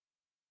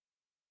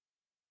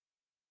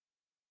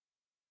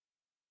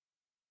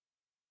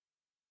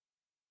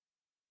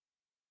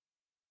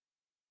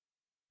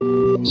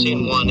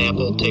Scene one,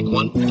 Apple, take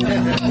one. What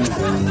time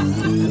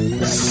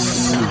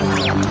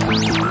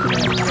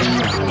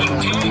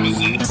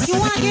is it? You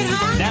want to get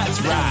high?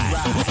 That's right.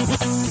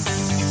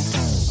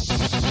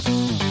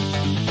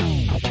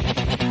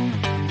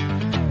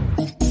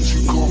 You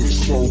got me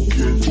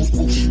smoking,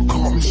 you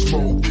got me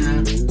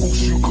smoking,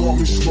 you got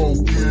me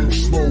smoking, you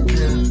got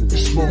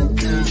me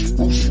smoking,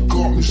 you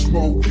got me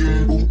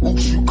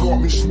smoking, you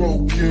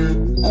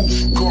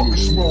got me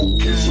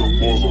smoking. It's a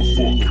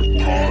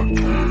motherfucking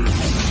podcast.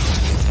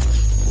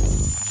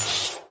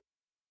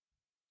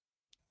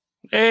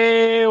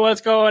 Hey, what's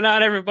going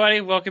on,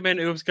 everybody? Welcome in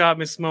Oops Got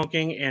Me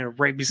Smoking, and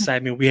right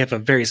beside me, we have a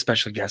very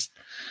special guest.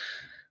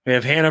 We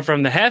have Hannah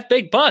from the Half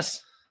Baked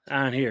Bus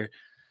on here.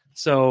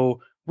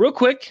 So, real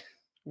quick,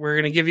 we're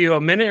going to give you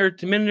a minute or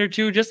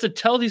two just to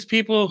tell these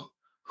people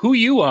who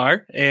you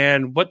are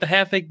and what the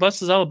Half Baked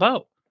Bus is all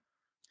about.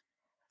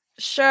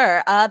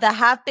 Sure. The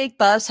Half Baked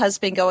Bus has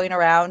been going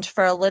around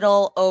for a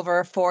little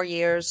over 4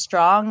 years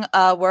strong.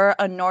 We're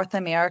a North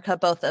America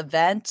both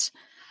event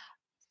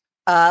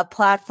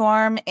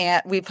platform,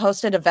 and we've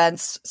hosted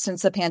events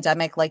since the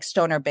pandemic, like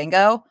Stoner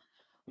Bingo.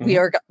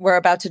 Mm-hmm. We're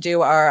about to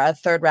do our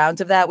third round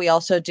of that. We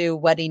also do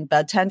wedding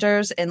bud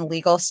tenders in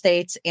legal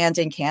states and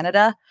in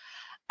Canada.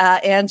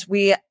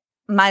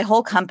 My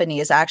whole company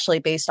is actually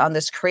based on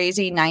this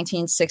crazy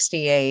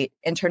 1968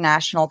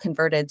 international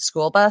converted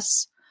school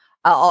bus,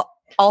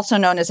 also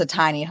known as a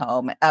tiny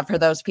home, for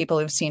those people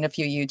who've seen a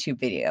few YouTube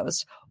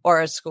videos, or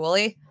a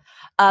schoolie.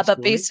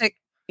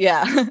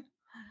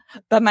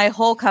 But my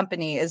whole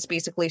company is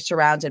basically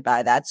surrounded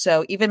by that.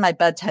 So even my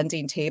bud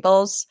tending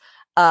tables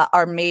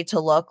are made to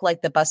look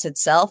like the bus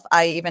itself.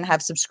 I even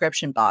have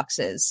subscription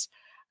boxes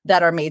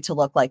that are made to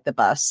look like the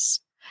bus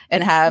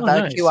and have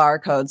nice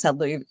QR codes that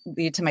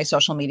lead to my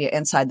social media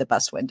inside the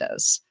bus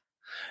windows.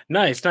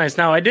 Nice.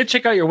 Now, I did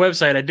check out your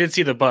website. I did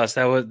see the bus.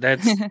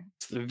 That's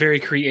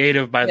very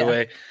creative, by the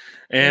way.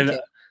 And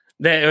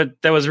that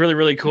was really,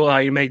 really cool how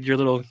you made your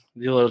little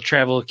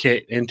travel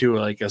kit into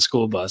like a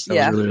school bus. That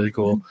was really, really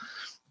cool.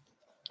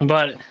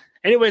 But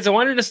anyways, I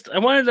wanted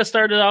to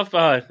start it off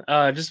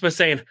just by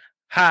saying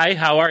hi.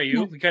 How are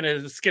you? We kind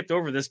of skipped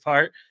over this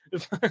part,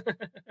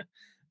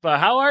 but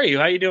how are you?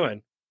 How you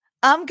doing?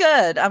 I'm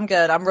good.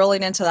 I'm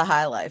rolling into the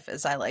high life,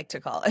 as I like to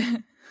call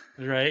it.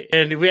 Right,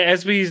 and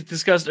as we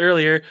discussed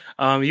earlier,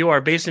 you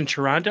are based in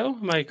Toronto.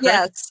 Am I correct?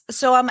 Yes.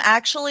 So I'm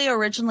actually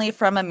originally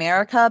from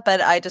America,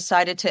 but I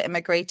decided to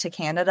immigrate to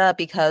Canada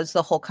because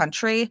the whole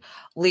country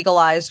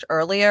legalized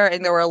earlier,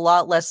 and there were a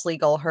lot less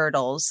legal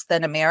hurdles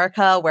than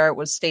America, where it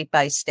was state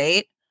by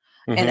state,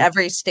 and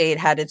every state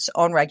had its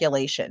own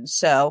regulations.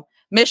 So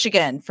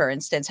Michigan, for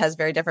instance, has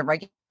very different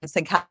regulations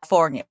than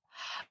California.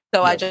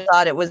 So I just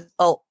thought it was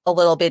a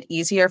little bit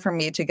easier for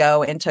me to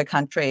go into a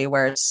country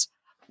where it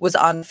was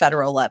on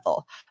federal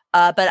level.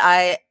 But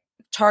I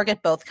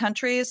target both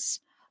countries,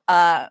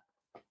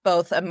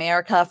 both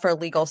America for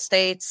legal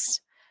states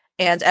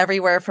and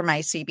everywhere for my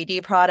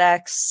CBD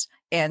products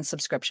and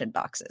subscription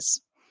boxes.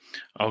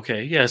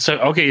 Okay. Yeah.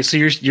 So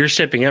you're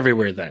shipping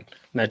everywhere then,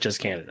 not just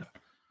Canada.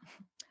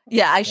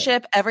 Yeah, I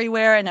ship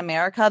everywhere in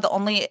America. The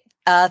only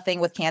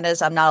thing with Canada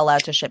is I'm not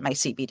allowed to ship my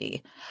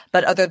CBD.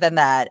 But other than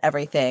that,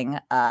 everything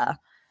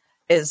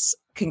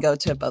can go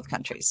to both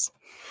countries.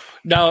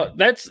 Now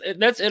that's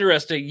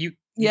interesting. You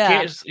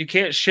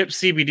can't ship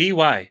CBD.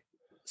 Why?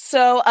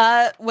 So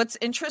what's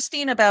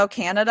interesting about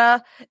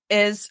Canada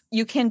is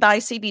you can buy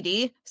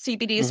CBD.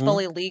 CBD is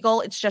fully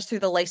legal. It's just through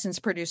the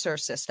licensed producer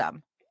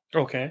system.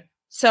 Okay.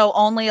 So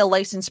only a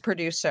licensed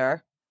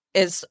producer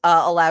is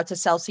allowed to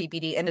sell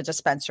CBD in a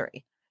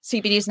dispensary.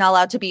 CBD is not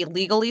allowed to be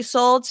legally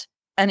sold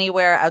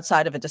anywhere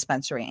outside of a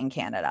dispensary in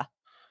Canada.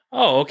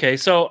 Oh, okay.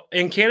 So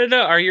in Canada,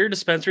 are your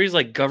dispensaries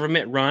like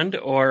government run,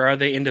 or are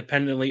they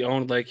independently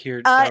owned like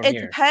here? It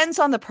depends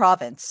on the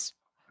province.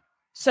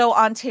 So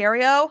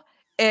Ontario,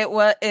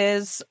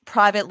 is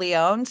privately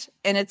owned,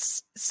 and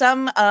it's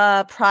some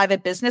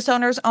private business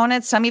owners own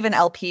it. Some even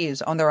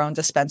LPs own their own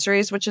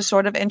dispensaries, which is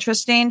sort of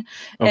interesting.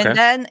 Okay. And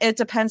then it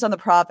depends on the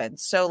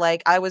province. So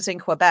like I was in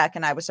Quebec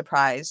and I was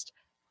surprised.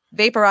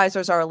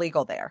 Vaporizers are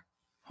illegal there.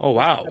 Oh,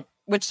 wow.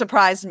 Which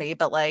surprised me,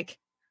 but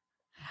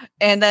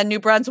and then New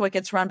Brunswick,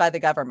 it's run by the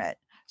government.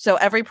 So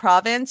every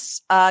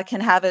province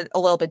can have it a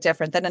little bit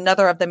different. Then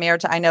another of them,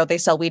 I know they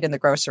sell weed in the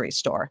grocery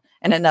store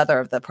in another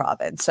of the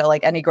province. So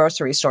like any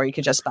grocery store, you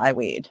could just buy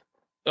weed.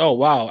 Oh,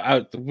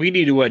 wow. We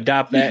need to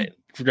adopt that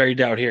right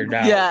down here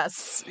now.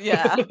 Yes.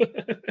 Yeah.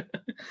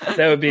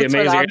 That would be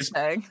amazing.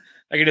 I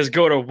could just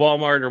go to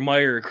Walmart or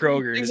Meijer or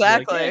Kroger.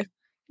 Exactly. Give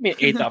me an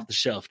eighth off the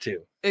shelf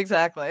too.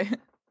 Exactly.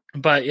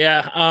 But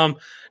yeah,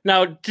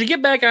 now to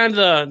get back on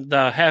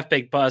the Half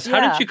Baked Bus,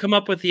 how did you come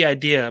up with the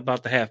idea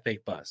about the Half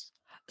Baked Bus?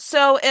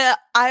 So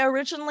I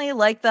originally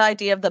liked the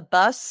idea of the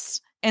bus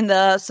in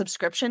the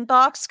subscription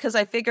box because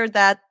I figured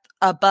that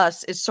a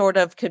bus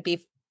could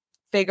be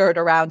figured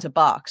around a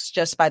box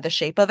just by the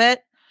shape of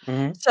it.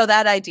 Mm-hmm. So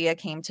that idea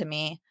came to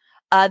me.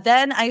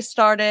 Then I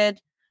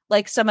started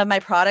like some of my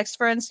products,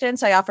 for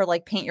instance, I offer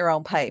like paint your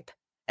own pipe.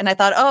 And I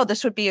thought, oh,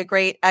 this would be a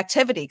great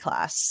activity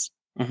class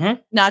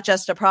not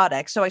just a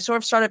product. So I sort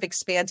of started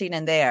expanding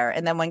in there.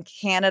 And then when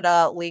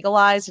Canada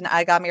legalized and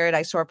I got married,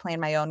 I sort of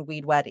planned my own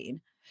weed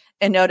wedding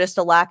and noticed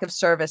a lack of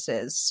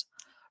services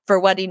for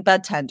wedding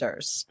bud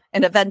tenders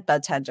and event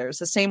bud tenders.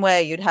 The same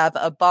way you'd have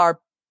a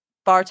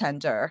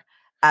bartender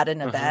at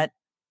an event.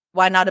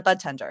 Why not a bud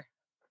tender?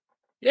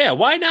 Yeah,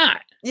 why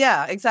not?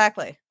 Yeah,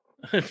 exactly.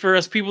 For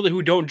us people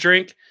who don't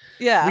drink,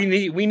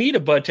 we need a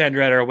bud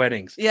tender at our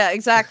weddings. Yeah,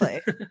 exactly.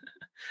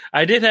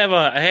 I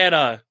had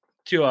a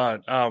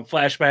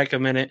flashback a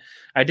minute.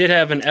 I did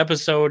have an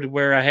episode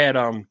where I had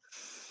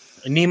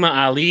Nima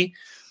Ali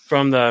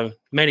from the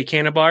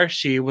Medicana Bar.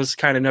 She was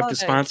kind enough to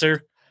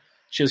sponsor.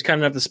 She was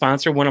kind enough to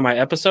sponsor one of my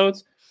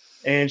episodes,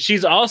 and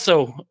she's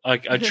also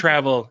a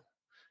travel.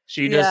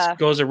 She just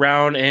goes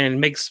around and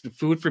makes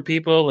food for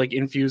people, like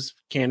infused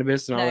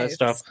cannabis and all that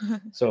stuff.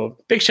 So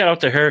big shout out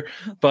to her.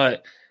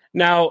 But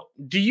now,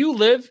 do you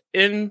live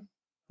in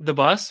the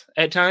bus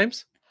at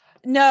times?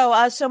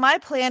 No. So my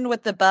plan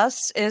with the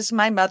bus is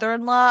my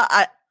mother-in-law.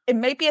 It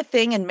may be a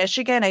thing in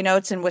Michigan. I know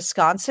it's in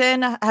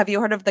Wisconsin. Have you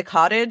heard of the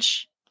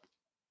cottage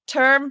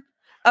term?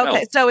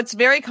 Okay. So it's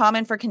very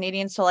common for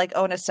Canadians to like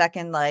own a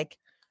second, like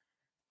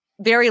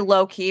very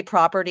low key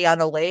property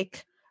on a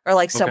lake or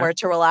like somewhere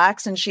to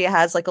relax. And she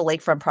has like a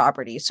lakefront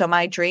property. So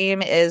my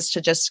dream is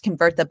to just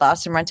convert the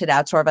bus and rent it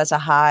out sort of as a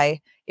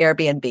high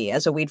Airbnb,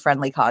 as a weed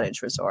friendly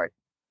cottage resort.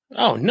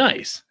 Oh,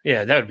 nice.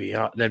 Yeah, that'd be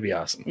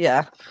awesome.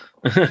 Yeah.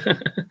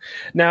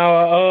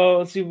 Now,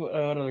 let's see what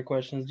other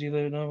questions do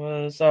you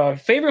know?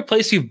 Favorite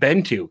place you've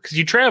been to? Because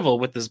you travel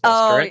with this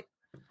bus, correct?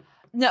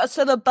 No,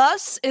 so the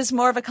bus is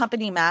more of a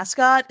company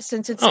mascot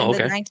since it's in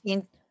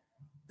the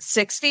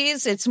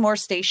 1960s. It's more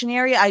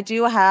stationary. I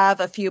do have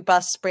a few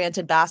bus brand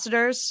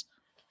ambassadors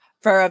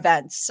for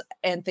events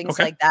and things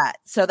like that.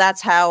 So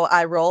that's how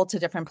I roll to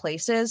different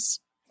places.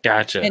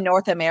 Gotcha. In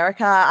North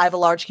America, I have a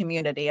large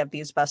community of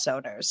these bus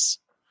owners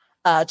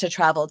to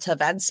travel to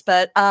events.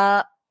 But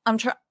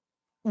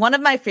one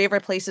of my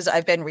favorite places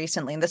I've been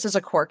recently, and this is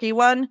a quirky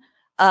one,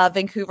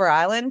 Vancouver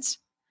Island.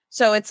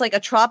 So it's like a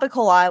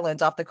tropical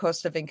island off the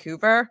coast of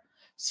Vancouver.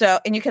 So,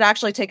 and you could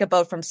actually take a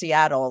boat from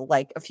Seattle,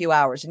 like a few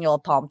hours, and you'll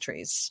have palm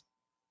trees.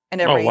 And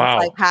it rains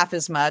like half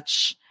as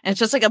much. And it's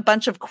just like a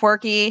bunch of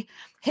quirky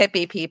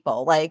hippie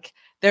people. Like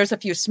there's a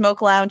few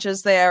smoke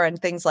lounges there and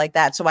things like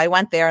that. So I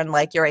went there and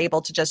like you're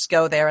able to just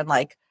go there and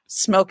like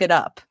smoke it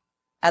up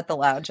at the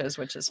lounges,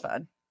 which is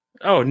fun.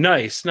 Oh,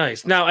 nice.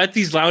 Now at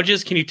these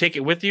lounges, can you take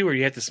it with you or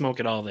you have to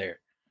smoke it all there?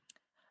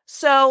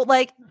 So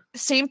like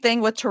same thing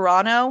with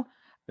Toronto.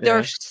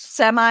 They're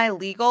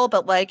semi-legal,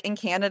 but like in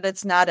Canada,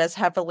 it's not as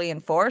heavily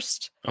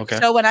enforced. Okay.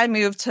 So when I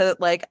moved to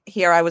like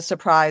here, I was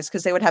surprised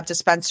because they would have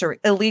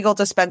illegal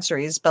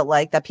dispensaries, but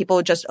like that people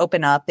would just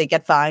open up, they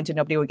get fined, and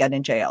nobody would get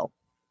in jail.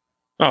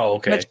 Oh,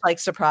 okay. Which like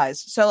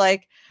surprised. So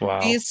like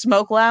these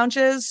smoke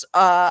lounges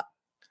aren't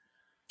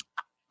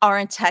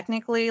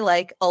technically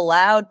like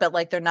allowed, but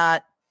like they're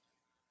not.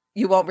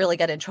 You won't really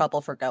get in trouble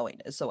for going.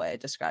 Is the way I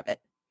describe it.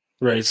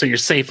 Right. So you're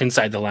safe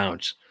inside the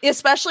lounge,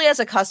 especially as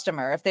a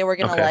customer. If they were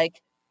going to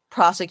like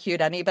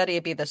prosecute anybody,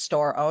 it'd be the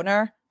store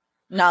owner,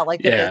 not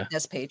like the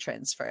business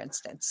patrons, for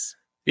instance.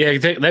 Yeah,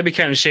 that'd be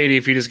kind of shady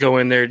if you just go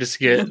in there just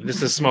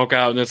to smoke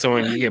out and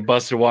then you get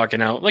busted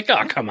walking out. Like,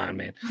 oh, come on,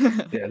 man.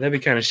 Yeah, that'd be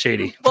kind of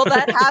shady. Well,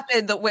 that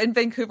happened in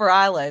Vancouver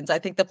Island. I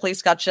think the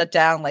place got shut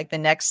down like the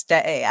next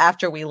day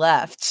after we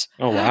left.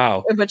 Oh,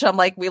 wow. Which I'm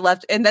like, we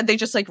left. And then they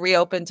just like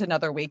reopened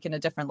another week in a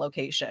different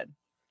location.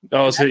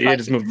 Oh, so you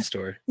just moved the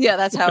store. Yeah,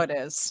 that's how it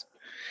is.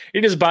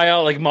 You just buy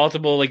out like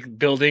multiple like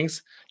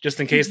buildings just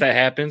in case that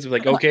happens. We're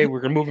like, okay, we're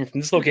gonna move them from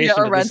this location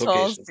to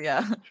rentals, this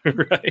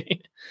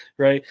location.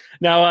 Right.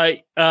 Now,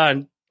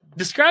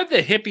 describe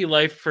the hippie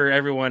life for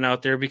everyone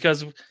out there,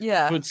 because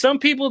when some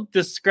people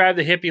describe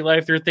the hippie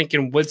life, they're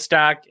thinking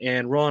Woodstock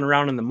and rolling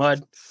around in the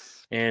mud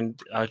and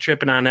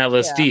tripping on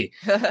LSD.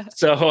 Yeah.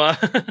 So,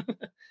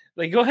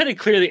 like, go ahead and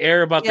clear the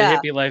air about the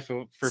hippie life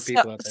for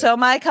people out there. So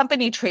my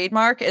company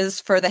trademark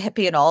is for the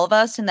hippie in all of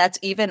us, and that's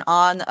even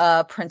on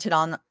printed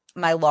on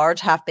my large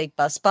half-baked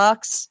bus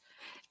box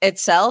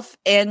itself.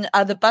 And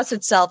the bus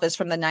itself is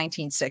from the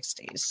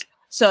 1960s.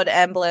 So it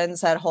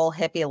emblems that whole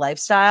hippie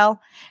lifestyle.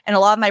 And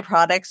a lot of my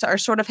products are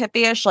sort of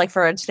hippie-ish. Like,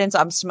 for instance,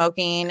 I'm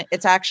smoking,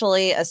 it's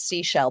actually a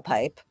seashell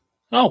pipe.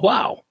 Oh,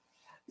 wow.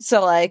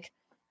 So, like,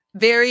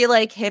 very,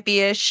 like,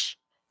 hippie-ish,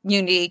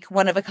 unique,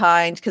 one of a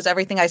kind, because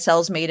everything I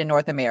sell is made in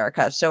North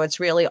America. So it's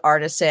really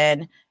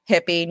artisan,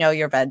 hippie, know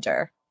your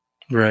vendor.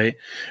 Right.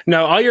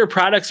 Now, all your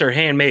products are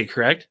handmade,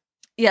 correct?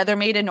 Yeah, they're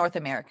made in North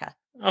America.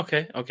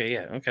 Okay.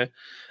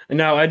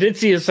 Now, I did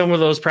see some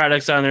of those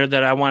products on there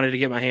that I wanted to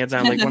get my hands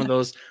on, like one of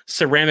those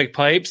ceramic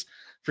pipes.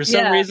 For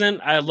some reason,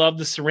 I love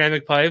the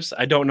ceramic pipes.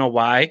 I don't know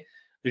why.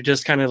 They're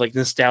just kind of like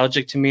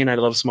nostalgic to me, and I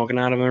love smoking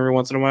out of them every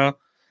once in a while.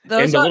 Go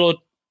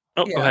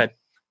ahead.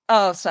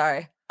 Oh,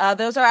 sorry.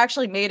 Those are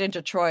actually made in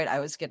Detroit, I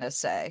was going to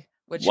say,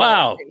 which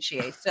I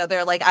appreciate. So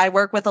they're like, I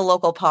work with a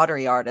local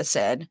pottery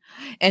artisan,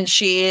 and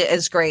she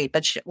is great,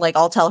 but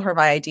I'll tell her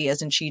my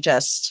ideas, and she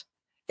just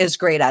is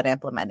great at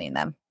implementing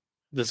them.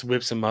 This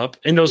whips them up.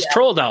 And those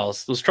troll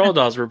dolls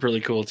were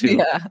really cool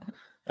too.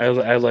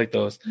 I like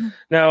those.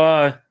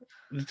 Now,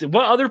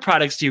 what other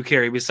products do you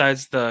carry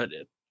besides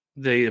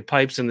the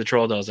pipes and the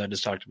troll dolls I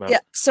just talked about? Yeah,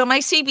 so my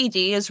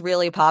CBD is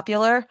really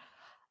popular.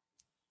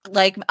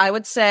 Like I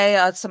would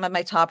say some of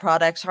my top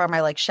products are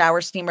my like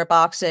shower steamer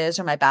boxes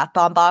or my bath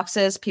bomb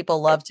boxes.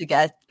 People love to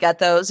get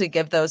those and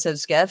give those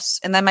as gifts.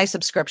 And then my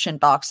subscription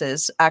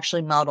boxes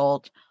actually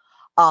modeled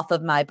off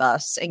of my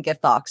bus and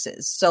gift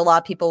boxes. So a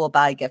lot of people will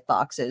buy gift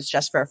boxes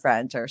just for a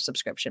friend or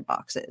subscription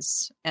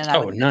boxes. And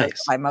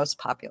nice. My most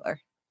popular.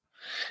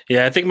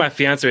 Yeah, I think my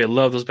fiance would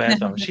love those bath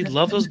bombs. She'd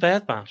love those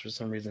bath bombs for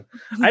some reason.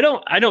 I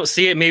don't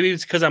see it. Maybe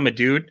it's because I'm a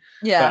dude.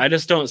 Yeah. But I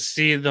just don't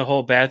see the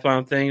whole bath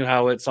bomb thing,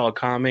 how it's all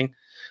calming.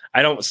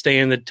 I don't stay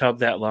in the tub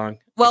that long.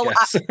 Well,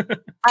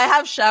 I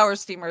have shower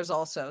steamers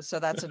also, so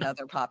that's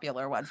another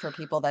popular one for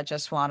people that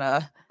just want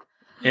to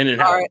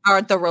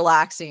are the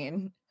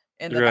relaxing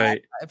in the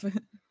bathtub.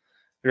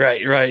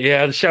 Right.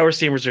 Yeah, the shower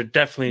steamers are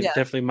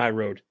definitely my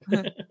road.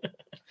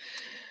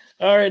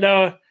 All right,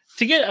 now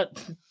to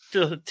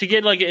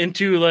get like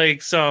into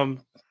like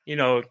some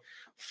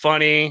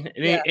funny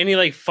any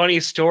like funny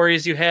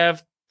stories you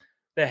have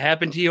that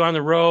happened to you on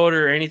the road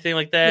or anything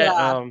like that.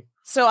 Yeah.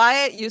 So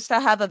I used to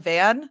have a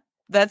van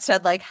that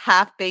said like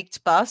Half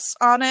Baked Bus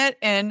on it,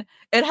 and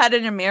it had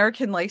an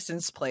American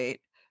license plate.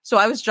 So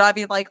I was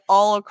driving like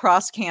all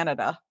across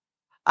Canada,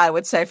 I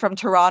would say from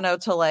Toronto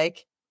to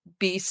like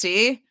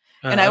BC.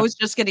 And I was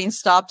just getting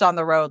stopped on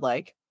the road.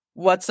 Like,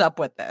 what's up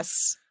with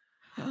this?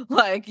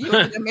 Like, you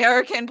have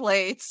American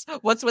plates.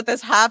 What's with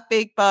this Half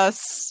Baked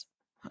Bus.com?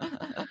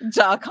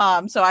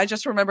 So I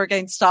just remember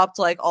getting stopped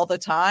like all the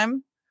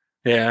time.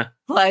 Yeah.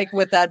 Like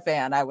with that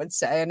van, I would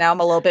say. And now I'm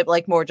a little bit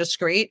like more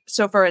discreet.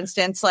 So for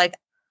instance, like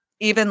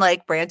even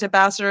like brand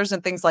ambassadors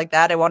and things like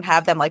that, I won't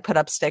have them like put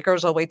up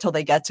stickers. I'll wait till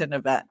they get to an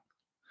event.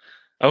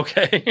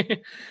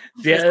 Okay.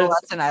 Yeah. That's the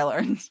lesson I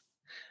learned.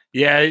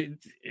 Yeah.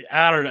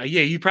 I don't know.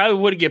 Yeah. You probably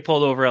would get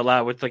pulled over a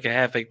lot with like a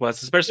Half Baked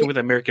Bus, especially with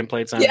American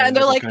plates on. Yeah. And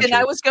they're like, and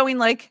I was going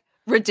like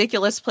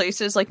ridiculous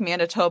places like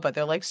Manitoba.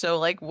 They're like, so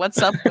like,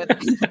 what's up with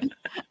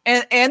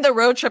and the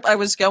road trip I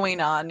was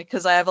going on,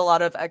 because I have a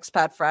lot of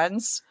expat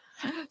friends.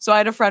 So I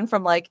had a friend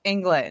from like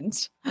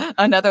England,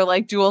 another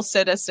like dual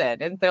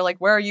citizen. And they're like,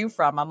 where are you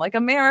from? I'm like,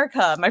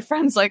 America. My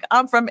friend's like,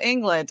 I'm from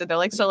England. And they're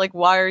like, so like,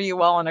 why are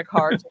you all in a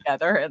car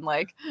together in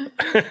like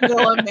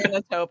middle of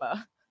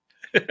Manitoba?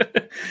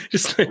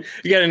 Just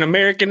you got an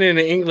American and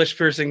an English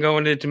person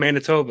going into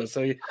Manitoba.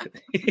 So you,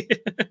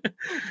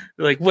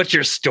 like, what's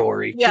your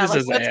story? Yeah.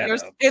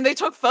 Like, and they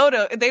took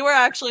photo. They were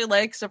actually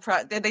like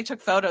surprised. They took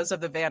photos of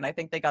the van. I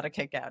think they got a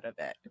kick out of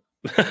it.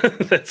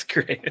 That's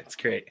great. That's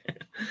great.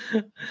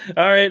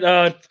 All right.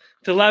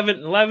 To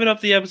liven up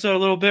the episode a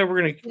little bit,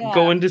 we're gonna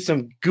go into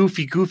some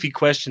goofy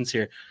questions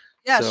here.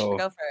 Yeah, sure,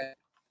 go for it.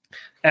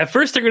 At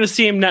first, they're gonna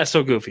seem not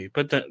so goofy,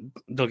 but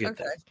they'll get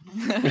there.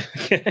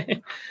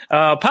 Okay.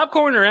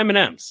 Popcorn or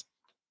M&Ms?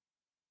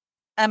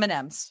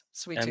 M&Ms,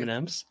 sweet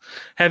M&Ms.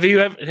 Have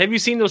you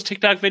seen those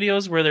TikTok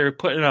videos where they're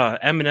putting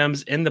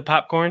M&Ms in the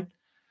popcorn?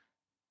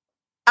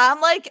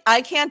 I'm like,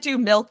 I can't do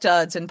Milk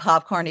Duds and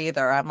popcorn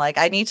either. I'm like,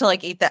 I need to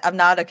like eat that. I'm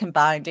not a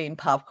combining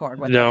popcorn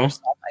with stuff,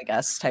 I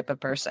guess, type of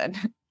person.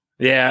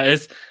 Yeah,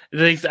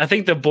 I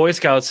think the Boy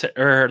Scouts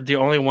are the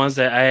only ones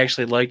that I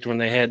actually liked when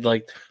they had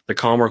like the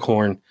Calmer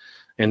corn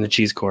and the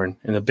cheese corn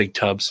in the big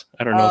tubs.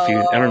 I don't know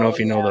if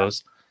you know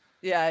those.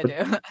 Yeah, I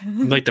do.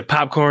 Like the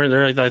popcorn,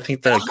 they're like, I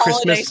think the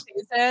Christmas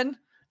season.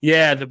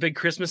 Yeah, the big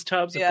Christmas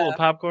tubs full of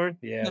popcorn.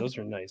 Yeah, those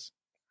are nice.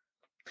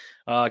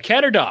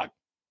 Cat or dog?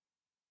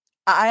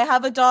 I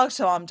have a dog,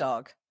 so I'm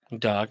dog.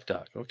 Dog.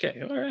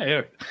 Okay, all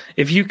right.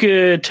 If you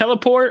could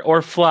teleport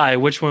or fly,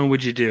 which one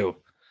would you do?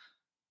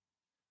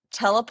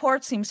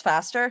 Teleport seems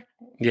faster.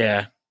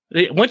 Yeah.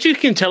 Once you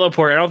can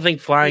teleport, I don't think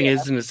flying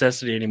is a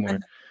necessity anymore.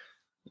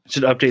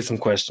 Should update some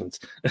questions.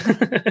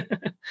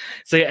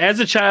 So, as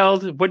a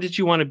child, what did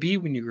you want to be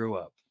when you grew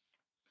up?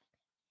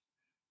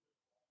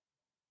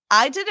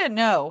 I didn't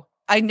know.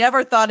 I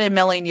never thought in a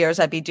million years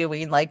I'd be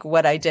doing like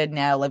what I did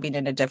now, living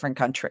in a different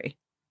country.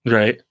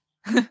 Right.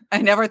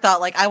 I never thought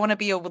like I want to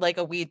be a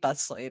weed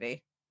bus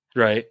lady.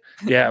 Right.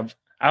 Yeah.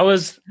 I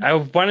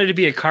wanted to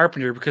be a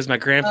carpenter because my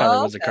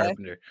grandfather was a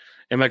carpenter.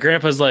 And my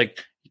grandpa's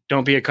like,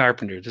 don't be a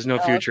carpenter. There's no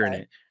future in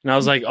it. And I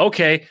was like,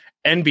 okay,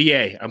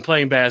 NBA. I'm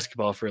playing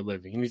basketball for a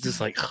living. And he's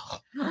just like,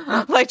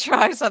 like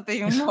try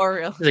something more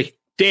real. He's like,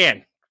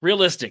 Dan,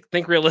 realistic.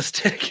 Think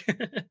realistic.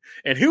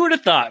 And who would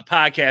have thought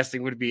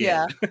podcasting would be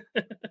it?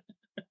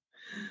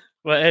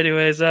 But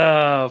anyways,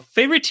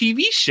 favorite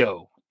TV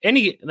show?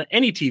 Any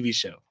TV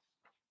show?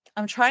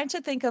 I'm trying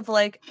to think of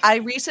like I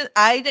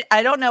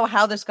don't know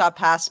how this got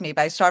past me,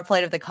 but I started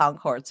Flight of the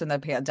Conchords in the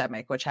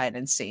pandemic, which I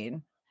hadn't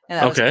seen. And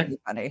that was pretty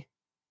funny.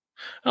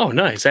 Oh,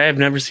 nice. I have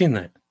never seen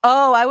that.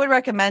 Oh, I would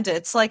recommend it.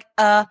 It's like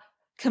a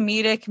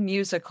comedic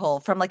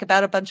musical from like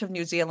about a bunch of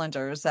New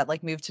Zealanders that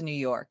like moved to New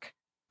York.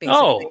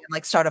 Basically, and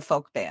like start a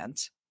folk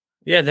band.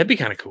 Yeah, that'd be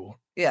kind of cool.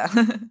 Yeah.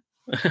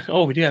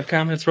 Oh, we do have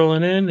comments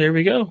rolling in. There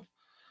we go.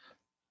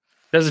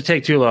 Doesn't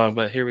take too long,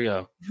 but here we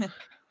go.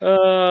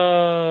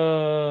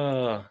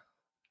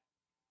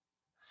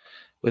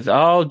 With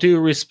all due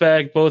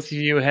respect, both of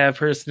you have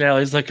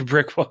personalities like a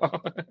brick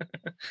wall.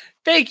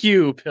 Thank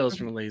you, Pills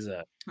from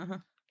Lisa.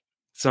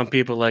 Some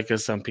people like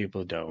us, some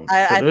people don't.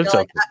 I feel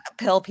like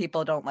pill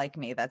people don't like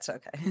me. That's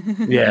okay.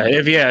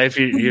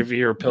 if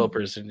you're a pill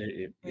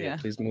person,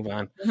 please move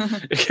on.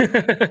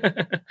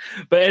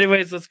 But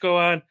anyways, let's go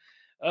on.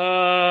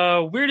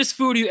 Weirdest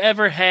food you've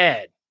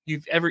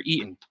ever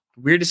eaten.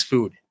 Weirdest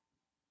food.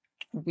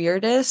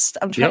 Weirdest?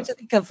 I'm trying to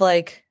think of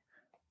like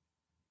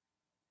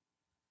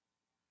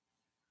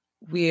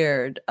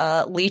weird.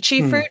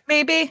 Lychee fruit,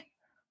 maybe?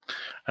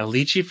 A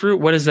lychee fruit?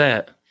 What is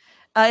that?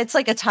 It's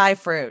like a Thai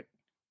fruit.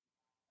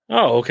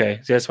 Oh,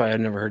 okay. That's why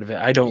I've never heard of it.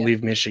 I don't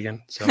leave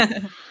Michigan, so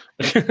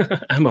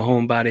I'm a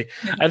homebody.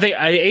 I think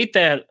I ate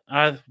that.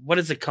 What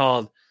is it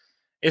called?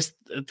 It's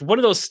one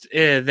of those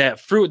that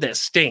fruit that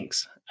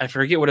stinks. I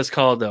forget what it's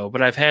called though,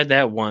 but I've had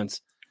that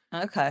once.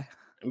 Okay.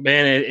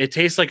 Man, it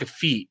tastes like a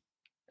feet.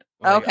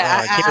 Like, okay,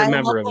 I can't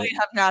remember of it. I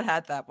have not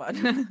had that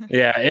one.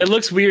 Yeah, it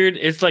looks weird.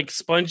 It's like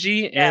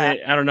spongy, and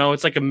I don't know.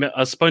 It's like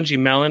a spongy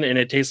melon, and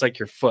it tastes like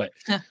your foot.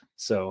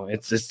 So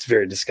it's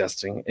very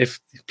disgusting. If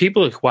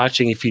people are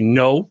watching, if you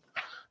know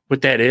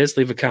what that is,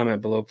 leave a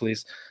comment below,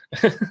 please.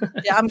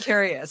 Yeah, I'm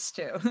curious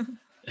too.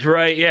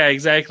 Right? Yeah,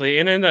 exactly.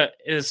 And in the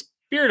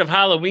spirit of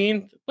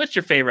Halloween, what's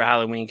your favorite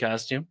Halloween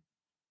costume?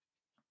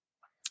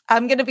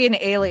 I'm gonna be an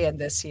alien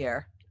this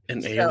year.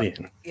 An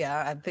alien.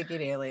 Yeah, I'm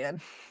thinking alien.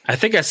 I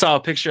think I saw a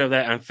picture of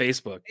that on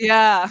Facebook.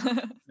 Yeah.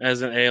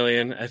 As an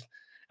alien.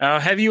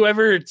 Have you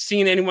ever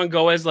seen anyone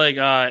go as like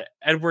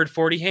Edward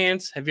 40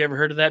 Hands? Have you ever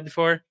heard of that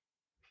before?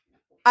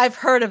 I've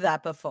heard of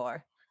that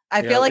before.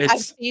 I feel like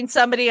I've seen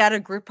somebody at a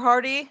group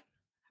party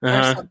or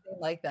something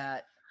like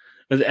that.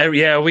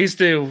 Yeah, we used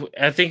to.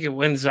 I think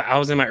when I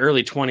was in my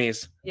early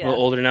 20s, a little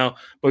older now,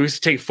 but we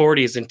used to take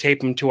 40s and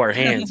tape them to our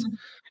hands.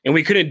 And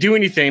we couldn't do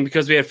anything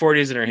because we had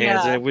 40s in our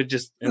hands, and it would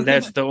and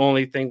that's the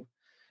only thing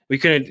you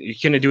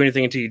couldn't do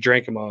anything until you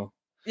drank them all.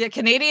 Yeah,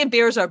 Canadian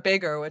beers are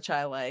bigger, which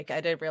I like.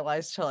 I didn't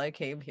realize till I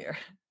came here.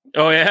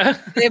 Oh yeah,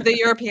 they have the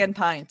European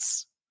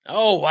pints.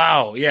 Oh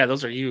wow, yeah,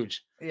 those are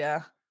huge.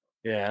 Yeah,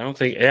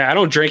 I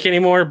don't drink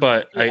anymore,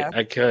 but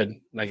I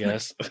could, I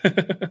guess.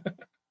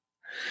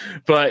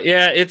 But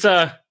yeah, it's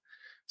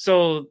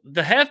so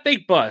the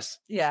Half-Baked Bus.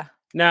 Yeah.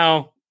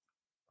 Now,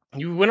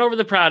 you went over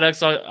the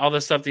products, all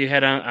the stuff that you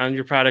had on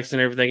your products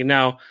and everything.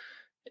 Now,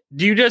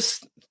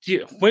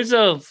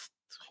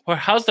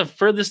 how's the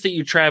furthest that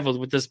you traveled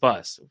with this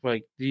bus?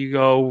 Like, do you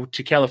go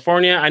to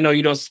California? I know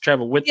you don't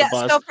travel with the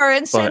bus. So for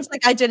instance,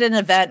 like I did an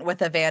event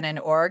with a van in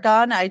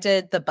Oregon. I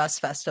did the bus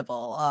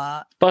festival.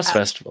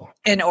 Festival.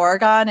 In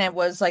Oregon. It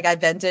was like I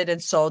vented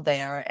and sold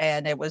there,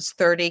 and it was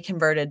 30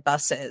 converted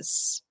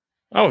buses.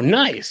 Oh,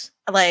 nice.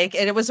 Like,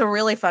 it was a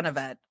really fun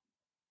event.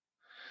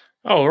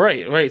 Oh,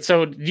 right.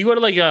 So do you go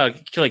to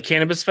like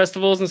cannabis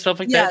festivals and stuff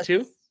like that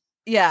too?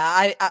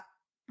 Yeah,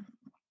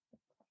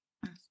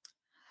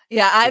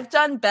 I've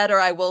done better,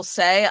 I will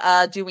say,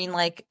 doing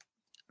like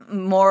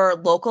more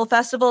local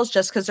festivals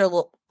just because they're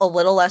a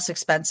little less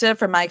expensive.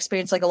 From my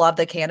experience, like a lot of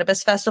the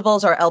cannabis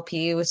festivals are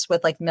LPs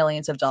with like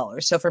millions of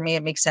dollars. So for me,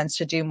 it makes sense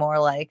to do more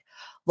like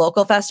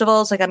local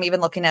festivals. Like I'm even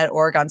looking at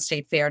Oregon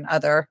State Fair and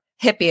other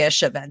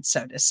hippie-ish events,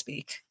 so to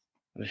speak.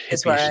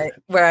 Is where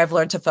I've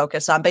learned to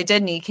focus on. But I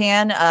did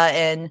NECAN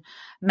in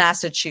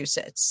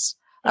Massachusetts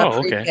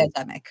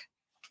pre-pandemic.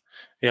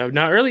 Yeah.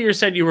 Now, earlier you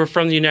said you were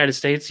from the United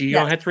States. You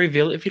don't have to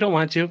reveal it if you don't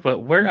want to,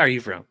 but where are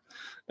you from?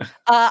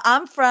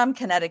 I'm from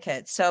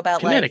Connecticut. So about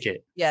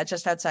Connecticut.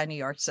 Just outside New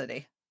York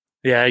City.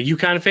 Yeah.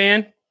 UConn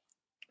fan?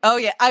 Oh,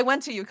 yeah. I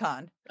went to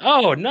UConn.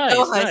 Oh, nice.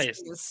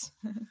 Nice.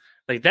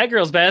 Like that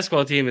girl's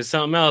basketball team is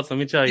something else. Let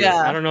me tell you.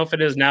 Yeah. I don't know if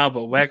it is now,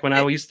 but back when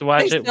I used to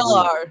watch it.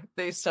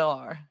 They still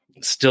are.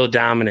 Still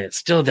dominant.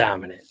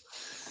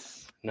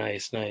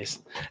 Nice.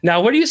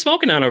 Now, what are you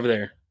smoking on over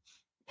there?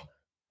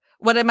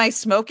 What am I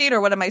smoking,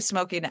 or what am I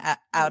smoking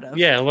out of?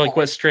 Yeah, like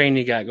what strain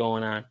you got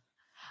going on?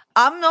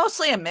 I'm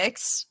mostly a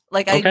mix.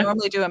 Like I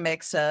normally do a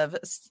mix of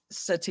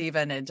sativa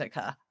and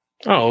indica.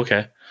 Oh,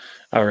 okay.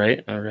 All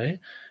right.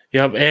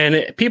 Yep.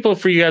 And people,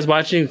 for you guys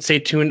watching, stay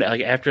tuned.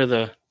 Like after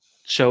the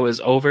show is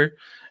over,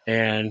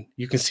 and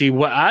you can see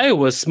what I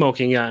was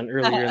smoking on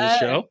earlier in the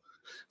show.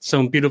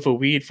 Some beautiful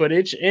weed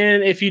footage.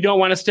 And if you don't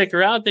want to stick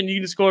around, then you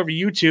can just go over to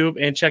YouTube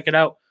and check it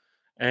out.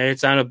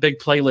 It's on a big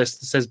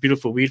playlist that says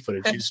beautiful weed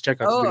footage. You just check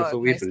out the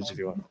beautiful weed footage if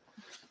you want.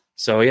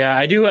 So yeah,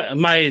 I do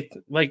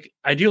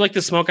like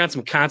to smoke on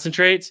some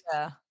concentrates.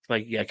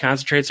 Yeah.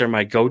 Concentrates are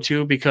my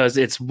go-to because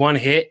it's one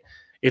hit.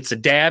 It's a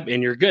dab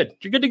and you're good.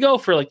 You're good to go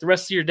for like the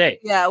rest of your day.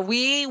 Yeah.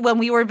 When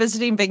we were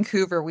visiting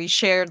Vancouver, we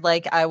shared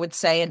like, I would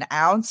say an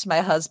ounce, my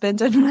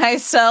husband and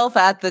myself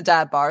at the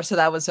dab bar. So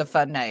that was a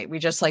fun night. We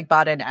just like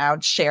bought an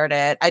ounce, shared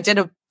it. I did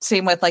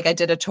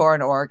a tour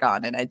in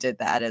Oregon and I did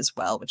that as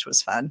well, which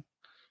was fun.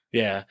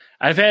 Yeah.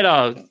 I've had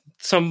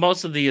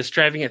most of the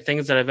extravagant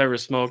things that I've ever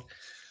smoked.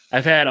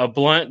 I've had a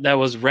blunt that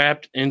was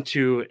wrapped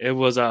into, it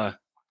was a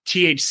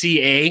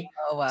THCA.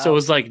 Oh, wow. So it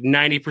was like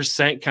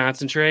 90%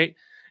 concentrate.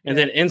 And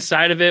then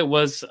inside of it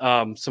was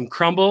some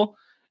crumble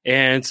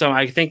and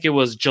I think it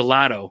was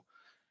gelato.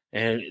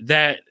 and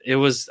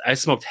I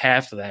smoked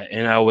half of that,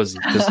 and I was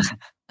just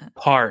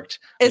parked.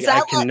 Is I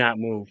that could not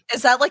move.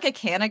 Is that like a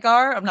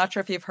Canagar? I'm not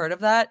sure if you've heard of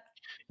that.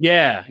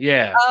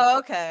 Yeah. Oh,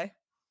 okay.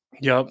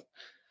 Yep.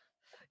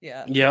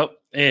 Yeah. Yep.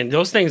 And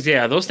those things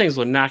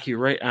will knock you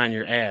right on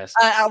your ass.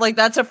 I like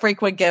that's a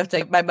frequent gift.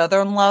 Like, my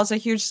mother-in-law is a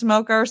huge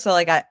smoker, so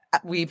like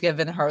we've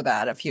given her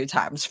that a few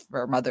times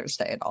for Mother's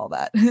Day and all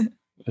that.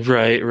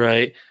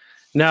 Right.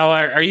 Now,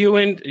 are you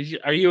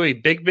a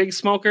big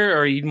smoker, or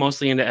are you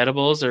mostly into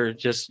edibles, or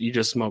you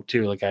just smoke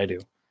too, like I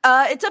do?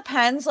 It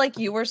depends, like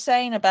you were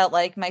saying, about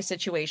like my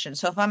situation.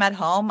 So if I'm at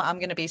home, I'm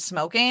gonna be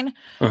smoking.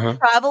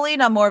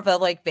 Traveling, I'm more of a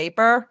like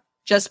vapor,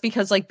 just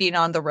because like being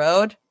on the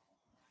road,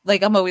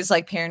 like I'm always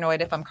like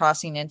paranoid if I'm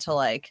crossing into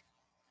like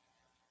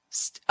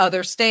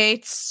other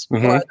states or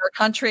other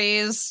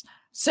countries.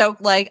 So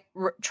like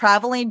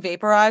traveling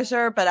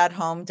vaporizer, but at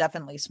home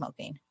definitely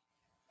smoking.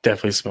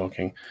 Definitely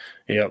smoking.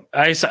 Yep.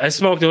 I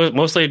smoked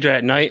mostly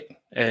at night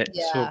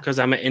because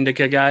I'm an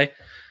indica guy.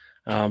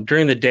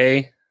 During the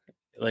day,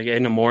 like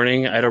in the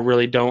morning, I don't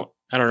know.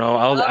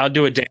 I'll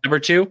do a dab or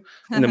two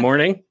in the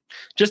morning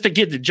just to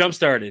get the jump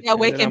started. Yeah,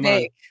 wake and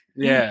bake.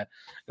 Yeah.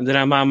 And then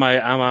I'm on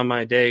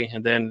my day,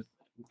 and then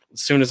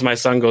as soon as my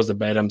son goes to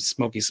bed, I'm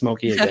smoky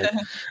again.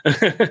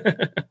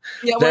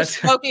 Yeah, we're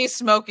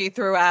smoky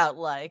throughout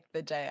like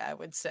the day, I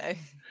would say.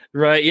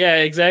 Right. Yeah,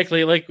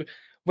 exactly. Like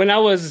when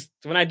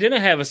I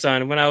didn't have a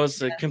son, when I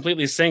was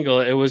completely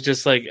single, it was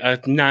just like a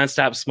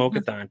nonstop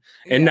smoke-a-thon.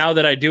 And now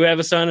that I do have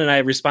a son and I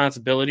have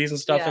responsibilities and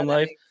stuff in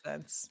life,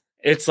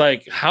 it's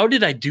like, how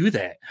did I do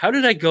that? How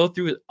did I go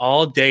through it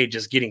all day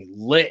just getting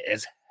lit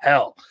as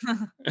hell?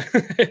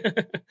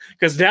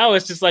 Because now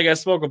it's just like I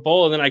smoke a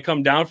bowl and then I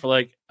come down for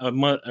like a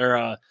month or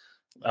a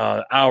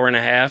hour and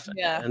a half,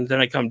 and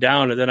then I come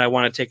down and then I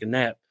want to take a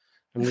nap.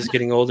 I'm just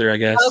getting older, I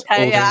guess.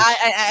 Okay, older. yeah.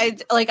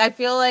 I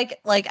feel like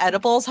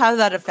edibles have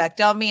that effect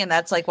on me, and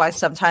that's like why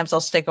sometimes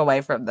I'll stick away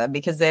from them,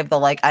 because they have the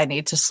like I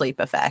need to sleep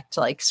effect.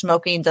 Like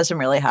smoking doesn't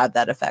really have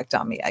that effect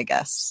on me, I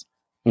guess.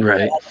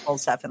 Right. But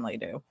edibles definitely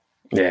do.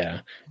 Yeah.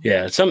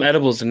 Some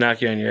edibles to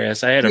knock you on your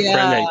ass. I had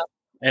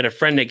a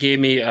friend that gave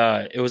me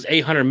it was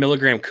 800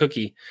 milligram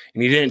cookie,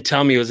 and he didn't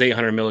tell me it was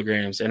 800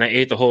 milligrams, and I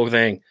ate the whole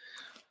thing.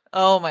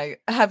 Oh my!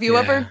 Have you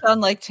ever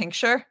done like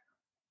tincture?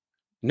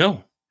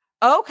 No.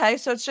 Oh, okay,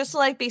 so it's just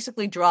like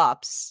basically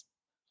drops.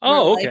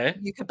 Oh, like, okay.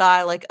 You could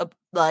buy like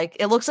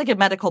it looks like a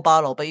medical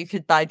bottle, but you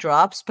could buy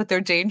drops, but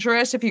they're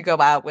dangerous if you go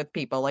out with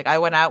people. Like I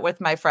went out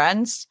with my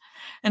friends,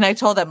 and I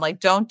told them like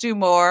don't do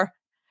more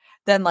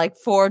than like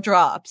 4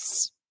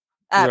 drops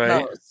at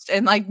most,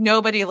 and like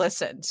nobody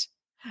listened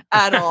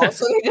at all.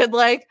 So they did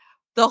like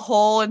the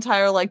whole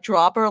entire like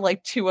dropper,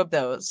 like 2 of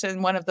those,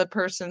 and one of the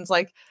person's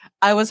like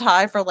I was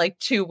high for like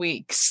 2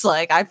 weeks.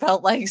 Like I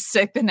felt like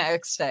sick the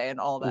next day and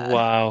all that.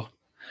 Wow.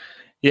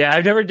 Yeah,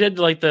 I've never did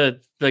like the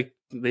like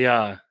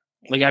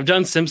I've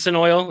done Simpson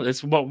oil.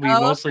 It's what we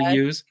mostly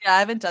use. Yeah, I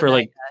haven't done for that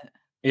like yet.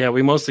 Yeah,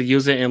 we mostly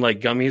use it in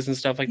like gummies and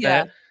stuff like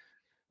that.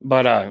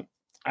 But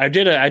I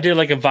did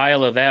like a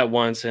vial of that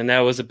once, and that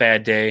was a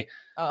bad day.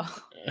 Oh.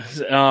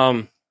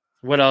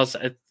 What else?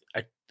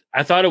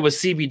 I thought it was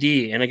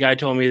CBD, and a guy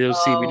told me it was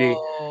CBD,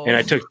 and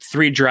I took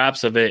 3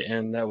 drops of it,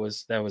 and that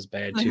was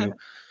bad too.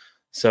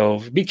 So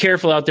be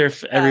careful out there,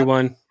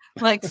 everyone.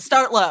 Like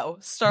start low.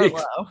 Start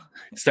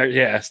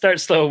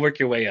slow, work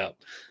your way up.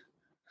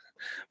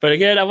 But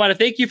again, I want to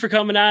thank you for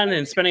coming on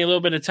and spending a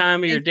little bit of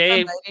time of your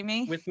day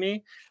with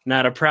me.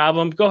 Not a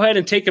problem. Go ahead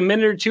and take a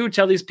minute or two,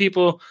 tell these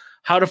people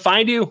how to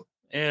find you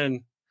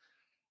and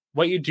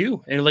what you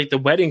do, and like the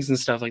weddings and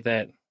stuff like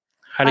that.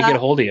 How to get a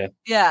hold of you.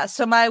 Yeah.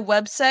 So my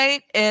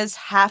website is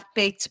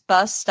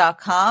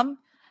halfbakedbus.com.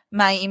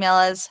 My email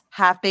is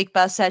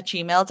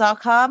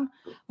halfbakedbus@gmail.com.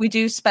 We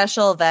do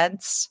special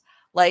events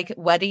like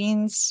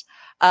weddings,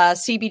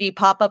 CBD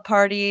pop-up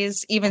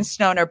parties, even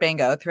stoner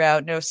bingo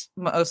throughout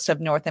most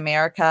of North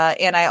America.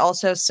 And I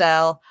also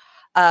sell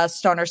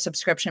stoner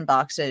subscription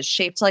boxes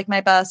shaped like my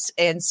bus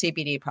and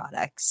CBD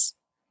products.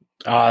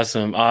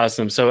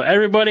 Awesome. So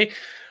everybody,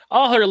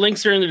 all her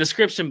links are in the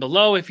description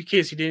below. In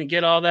case you didn't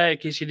get all that, in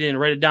case you didn't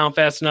write it down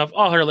fast enough,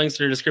 all her links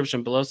are in the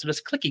description below. So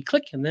just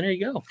click, and then there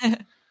you go.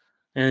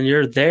 And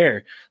you're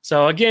there.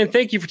 So again,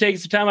 thank you for taking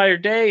some time out of your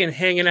day and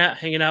hanging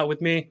out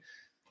with me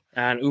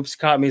on Oops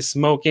Caught Me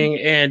Smoking.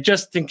 And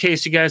just in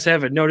case you guys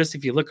haven't noticed,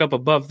 if you look up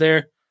above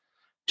there,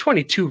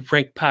 22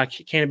 ranked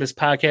cannabis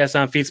podcast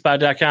on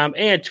feedspot.com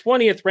and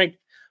 20th ranked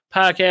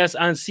podcast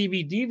on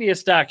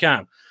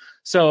cbdevious.com.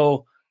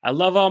 So I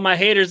love all my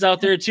haters out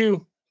there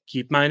too.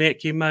 Keep my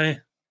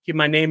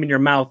name in your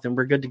mouth and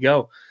we're good to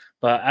go.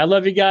 But I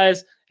love you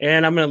guys,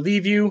 and I'm going to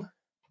leave you.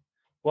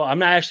 Well, I'm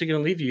not actually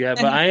going to leave you yet,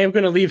 but I am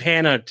going to leave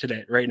Hannah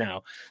today right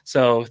now.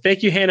 So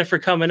thank you, Hannah, for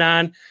coming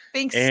on.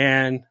 Thanks.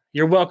 And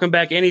you're welcome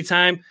back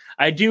anytime.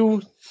 I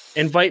do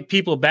invite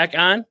people back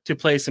on to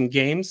play some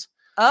games.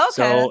 Okay.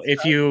 So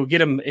if you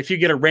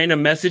get a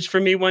random message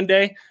from me one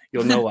day,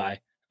 you'll know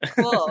why.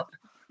 Cool.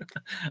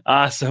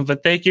 Awesome.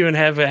 But thank you, and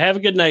have a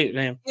good night,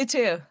 man. You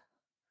too.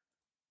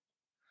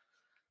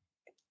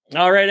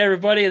 All right,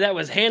 everybody. That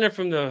was Hannah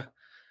from the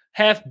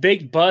Half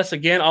Baked Bus.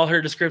 Again, all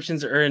her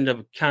descriptions are in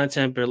the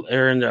content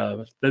or in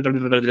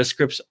the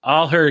description.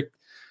 All her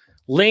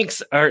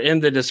links are in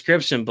the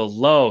description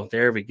below.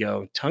 There we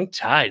go. Tongue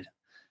tied.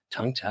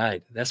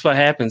 That's what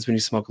happens when you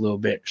smoke a little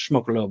bit.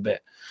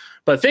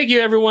 But thank you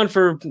everyone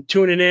for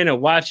tuning in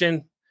and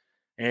watching.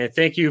 And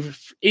thank you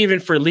even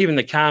for leaving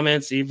the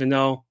comments, even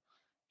though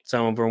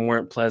some of them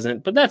weren't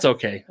pleasant. But that's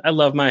okay. I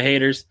love my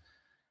haters.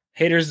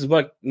 Haters is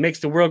what makes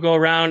the world go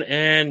around.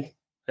 And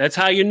that's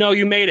how you know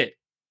you made it.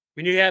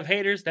 When you have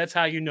haters, that's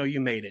how you know you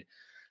made it.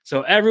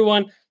 So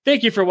everyone,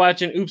 thank you for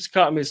watching Oops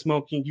Caught Me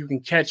Smoking. You can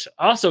catch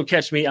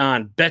me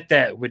on Bet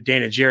That with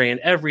Dana Jarian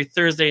every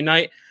Thursday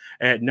night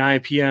at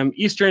 9 p.m.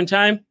 Eastern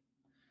Time.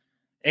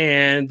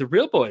 And The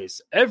Real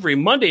Boys every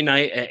Monday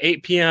night at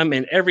 8 p.m.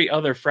 and every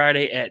other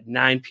Friday at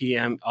 9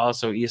 p.m.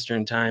 also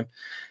Eastern Time.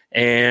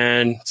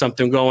 And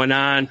something going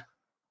on.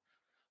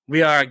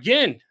 We are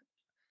again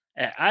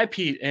at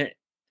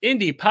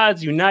Indie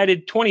Pods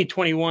United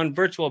 2021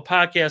 Virtual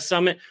Podcast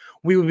Summit.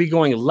 We will be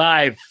going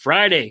live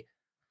Friday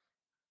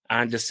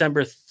on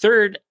December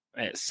 3rd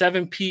at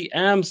 7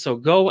 p.m. So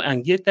go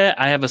and get that.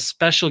 I have a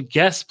special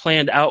guest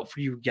planned out for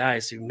you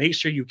guys. So make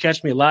sure you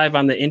catch me live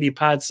on the Indie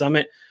Pod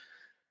Summit.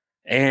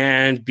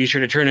 And be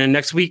sure to turn in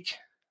next week.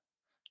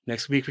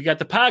 Next week, we got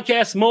the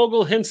podcast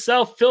mogul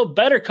himself, Phil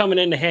Better, coming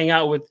in to hang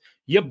out with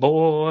your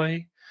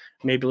boy.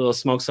 Maybe a little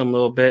smoke some a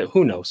little bit.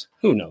 Who knows?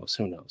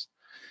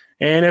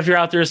 And if you're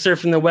out there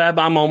surfing the web,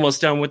 I'm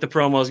almost done with the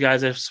promos,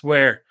 guys. I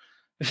swear.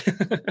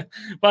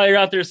 While you're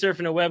out there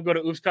surfing the web, go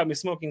to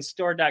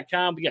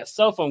oopscaughtmesmokingstore.com. We got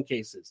cell phone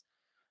cases,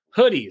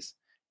 hoodies,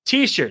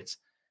 t-shirts,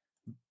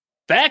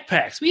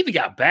 backpacks. We even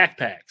got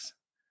backpacks.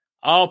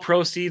 All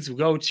proceeds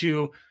go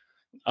to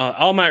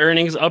all my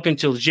earnings up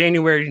until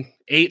January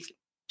 8th,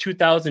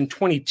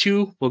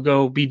 2022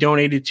 will be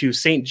donated to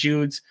St.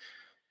 Jude's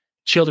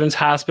Children's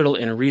Hospital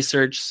and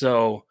Research.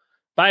 So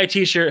buy a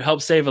t-shirt,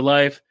 help save a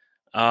life.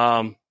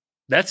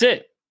 That's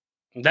it.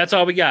 That's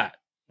all we got.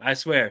 I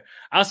swear.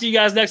 I'll see you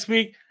guys next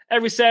week,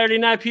 every Saturday,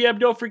 9 p.m.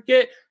 Don't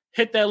forget,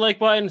 hit that like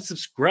button and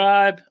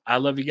subscribe. I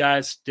love you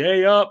guys.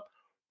 Stay up.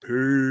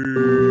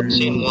 Peace.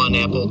 Scene 1,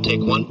 Apple,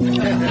 take 1.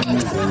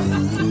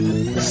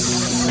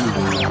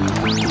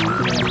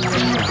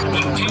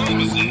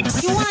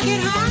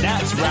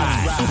 That's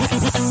right.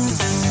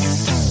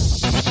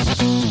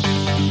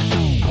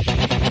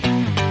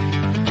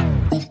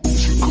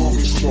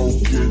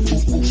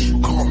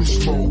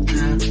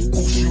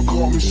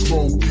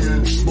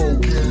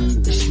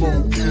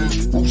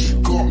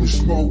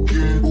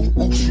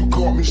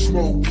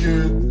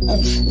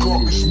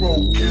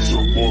 It's a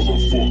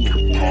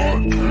motherfucking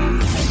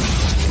podcast.